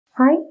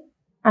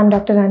I'm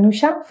Dr.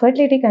 Anusha,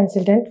 fertility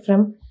consultant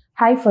from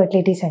Hive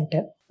Fertility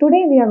Center.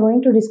 Today we are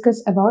going to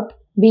discuss about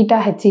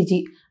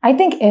beta-hCG. I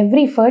think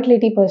every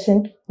fertility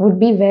person would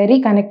be very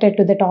connected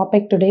to the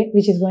topic today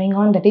which is going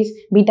on, that is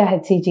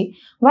beta-hCG.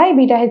 Why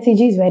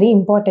beta-hCG is very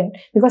important?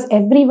 Because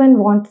everyone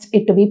wants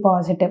it to be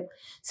positive.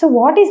 So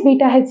what is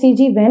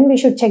beta-hCG, when we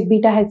should check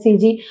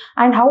beta-hCG,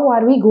 and how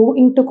are we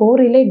going to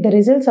correlate the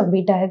results of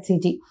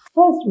beta-hCG?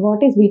 First,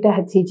 what is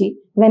beta-hCG?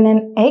 When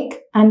an egg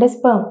and a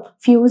sperm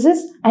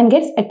fuses and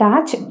gets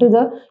attached to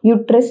the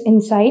uterus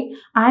inside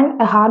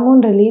and a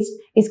hormone released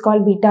is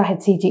called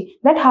beta-hCG.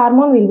 That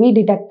hormone will be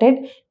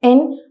detected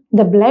in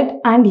the blood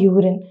and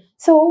urine.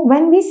 So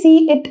when we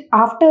see it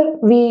after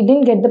we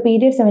didn't get the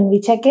periods, when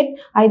we check it,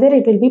 either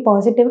it will be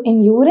positive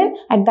in urine,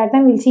 at that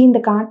time we'll see in the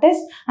car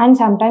test, and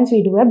sometimes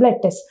we do a blood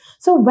test.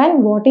 So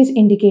when what is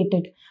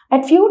indicated?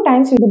 At few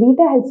times the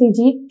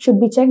beta-hCG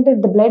should be checked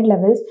at the blood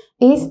levels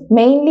is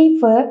mainly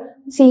for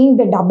seeing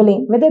the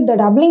doubling, whether the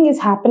doubling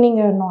is happening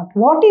or not.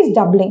 What is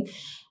doubling?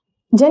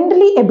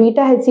 Generally, a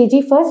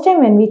beta-hCG, first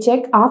time when we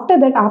check, after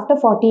that, after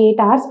 48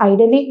 hours,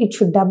 ideally it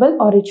should double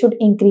or it should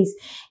increase.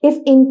 If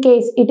in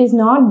case it is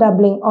not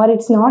doubling or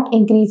it's not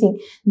increasing,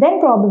 then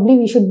probably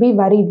we should be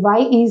worried. Why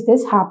is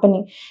this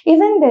happening?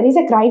 Even there is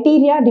a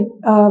criteria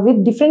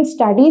with different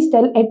studies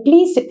tell at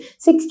least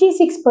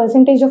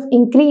 66% of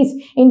increase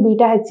in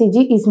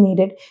beta-hCG is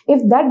needed.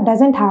 If that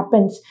doesn't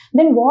happen,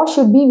 then what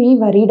should we be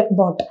worried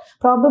about?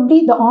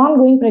 Probably the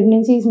ongoing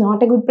pregnancy is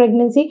not a good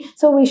pregnancy,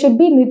 so we should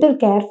be little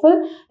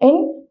careful in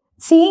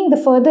seeing the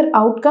further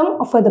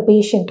outcome for the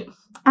patient.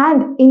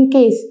 And in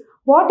case,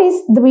 what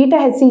is the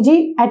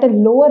beta-hCG at a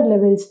lower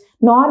levels?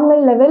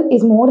 Normal level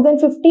is more than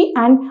 50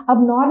 and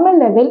abnormal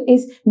level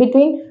is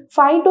between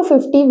 5 to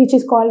 50, which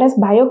is called as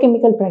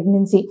biochemical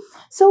pregnancy.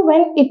 So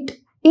when it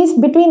is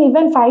between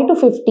even 5 to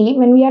 50,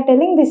 when we are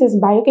telling this is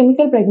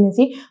biochemical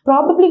pregnancy,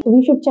 probably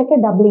we should check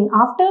a doubling.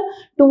 After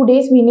 2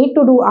 days, we need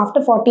to do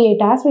after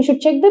 48 hours, we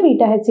should check the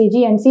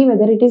beta-hCG and see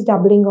whether it is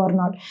doubling or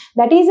not.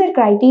 That is a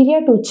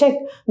criteria to check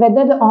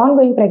whether the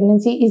ongoing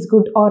pregnancy is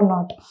good or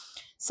not.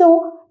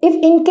 So, if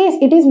in case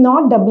it is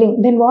not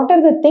doubling, then what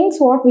are the things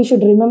what we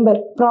should remember?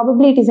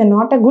 Probably it is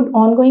not a good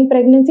ongoing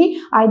pregnancy,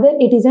 either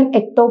it is an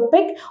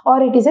ectopic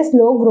or it is a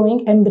slow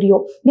growing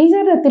embryo. These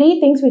are the three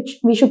things which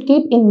we should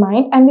keep in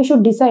mind, and we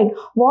should decide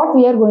what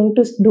we are going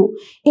to do.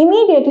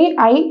 Immediately,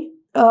 I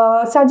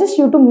suggest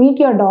you to meet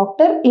your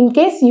doctor in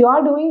case you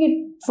are doing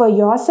it for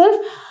yourself,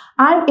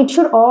 and it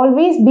should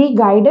always be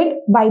guided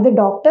by the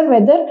doctor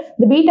whether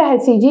the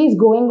beta-hCG is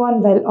going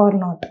on well or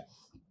not.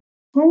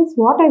 Hence,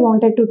 what I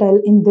wanted to tell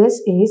in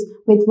this is,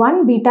 with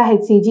one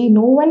beta-hCG,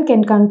 no one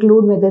can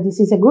conclude whether this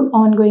is a good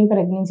ongoing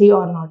pregnancy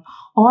or not.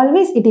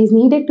 Always it is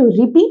needed to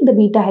repeat the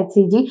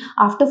beta-hCG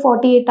after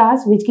 48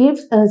 hours, which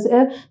gives us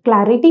a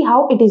clarity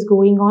how it is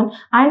going on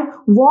and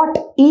what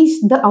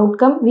is the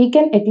outcome we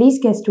can at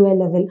least guess to a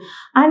level.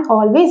 And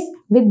always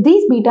with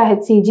these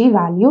beta-hCG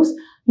values,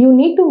 you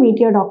need to meet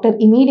your doctor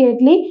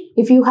immediately.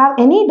 If you have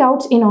any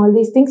doubts in all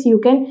these things,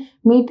 you can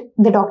meet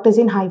the doctors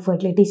in Hive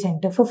Fertility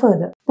Center for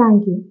further.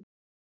 Thank you.